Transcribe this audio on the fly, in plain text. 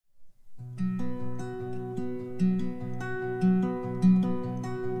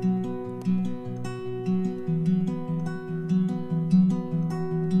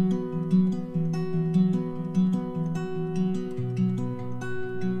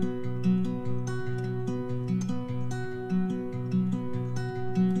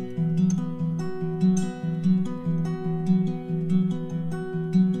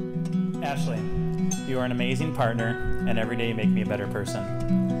are an amazing partner, and every day you make me a better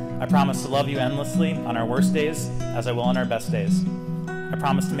person. I promise to love you endlessly on our worst days, as I will on our best days. I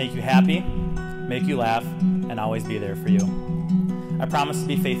promise to make you happy, make you laugh, and always be there for you. I promise to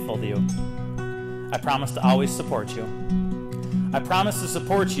be faithful to you. I promise to always support you. I promise to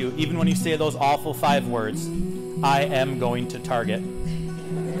support you even when you say those awful 5 words, I am going to Target.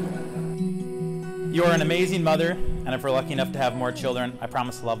 You are an amazing mother, and if we're lucky enough to have more children, I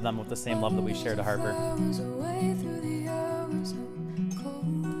promise to love them with the same love that we share to Harper.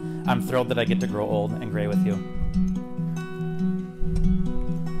 I'm thrilled that I get to grow old and gray with you.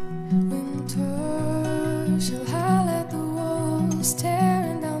 Winter shall highlight the walls,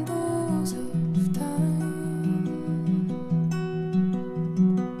 tearing down those of time.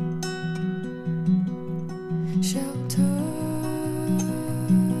 Shelter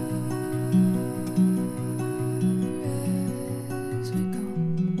as we go.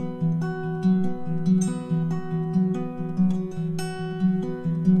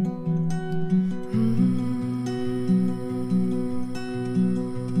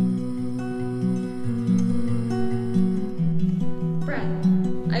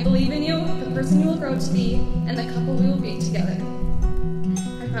 I believe in you, the person you will grow to be, and the couple we will be together.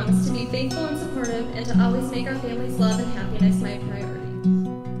 I promise to be faithful and supportive, and to always make our family's love and happiness my priority.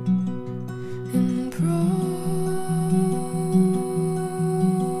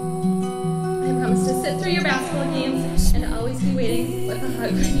 I promise to sit through your basketball games and always be waiting with a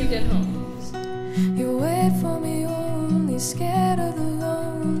hug when you get home. You wait for me only, scared of the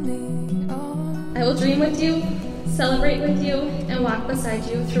lonely. I will dream with you, celebrate with you, and walk beside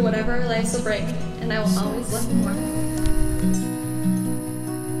you through whatever life will bring, and I will always love you more.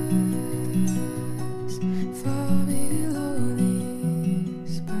 Far below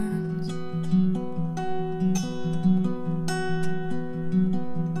these burns.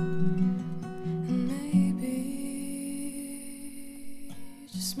 And maybe,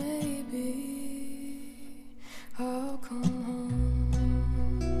 just maybe, I'll come home.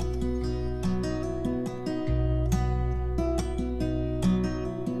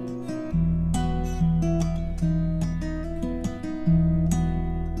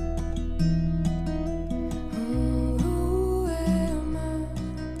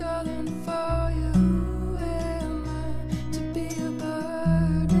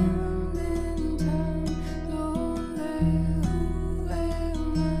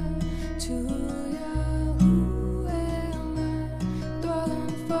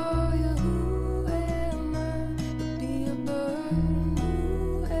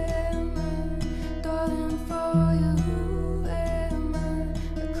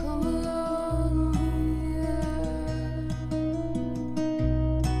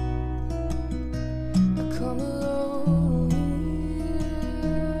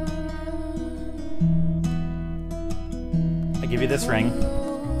 I give you this ring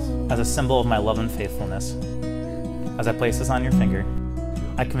as a symbol of my love and faithfulness. As I place this on your finger,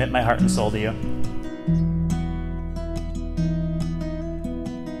 I commit my heart and soul to you.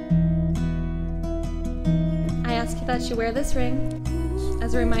 I ask you that you wear this ring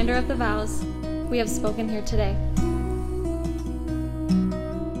as a reminder of the vows we have spoken here today.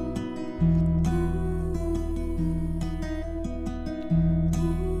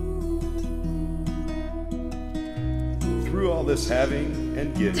 Through all this having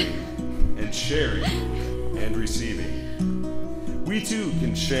and giving and sharing and receiving, we too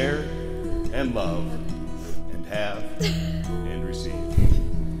can share and love and have and receive.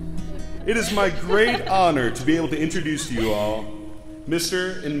 It is my great honor to be able to introduce to you all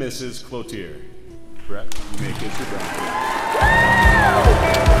Mr. and Mrs. Cloutier. Brett, you may kiss your bride.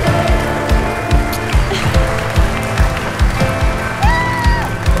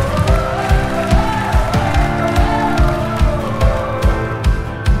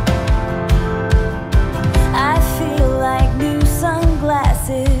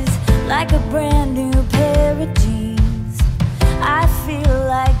 Like a brand new pair of jeans. I feel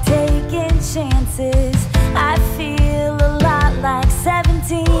like taking chances. I feel a lot like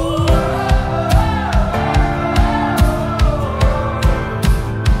 17.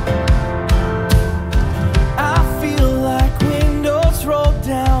 I feel like windows roll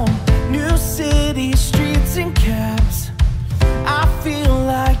down new city streets and cabs. I feel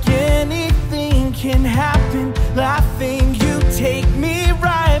like anything can happen. Laughing, you take me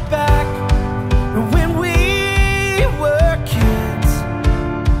right back when we were kids.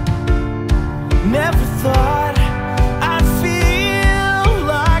 Never thought I'd feel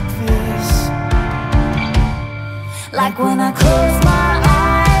like this. Like when I close my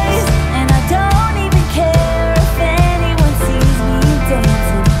eyes and I don't even care if anyone sees me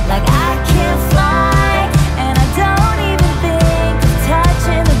dancing. Like I can't fly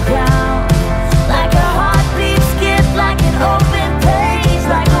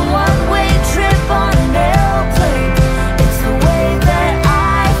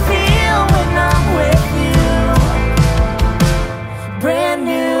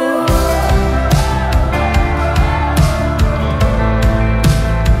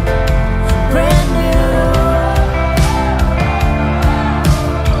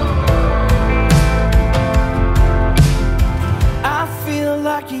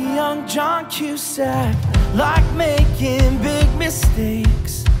young John Cusack, like making big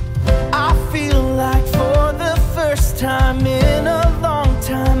mistakes. I feel like for the first time in a long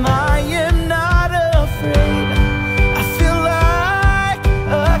time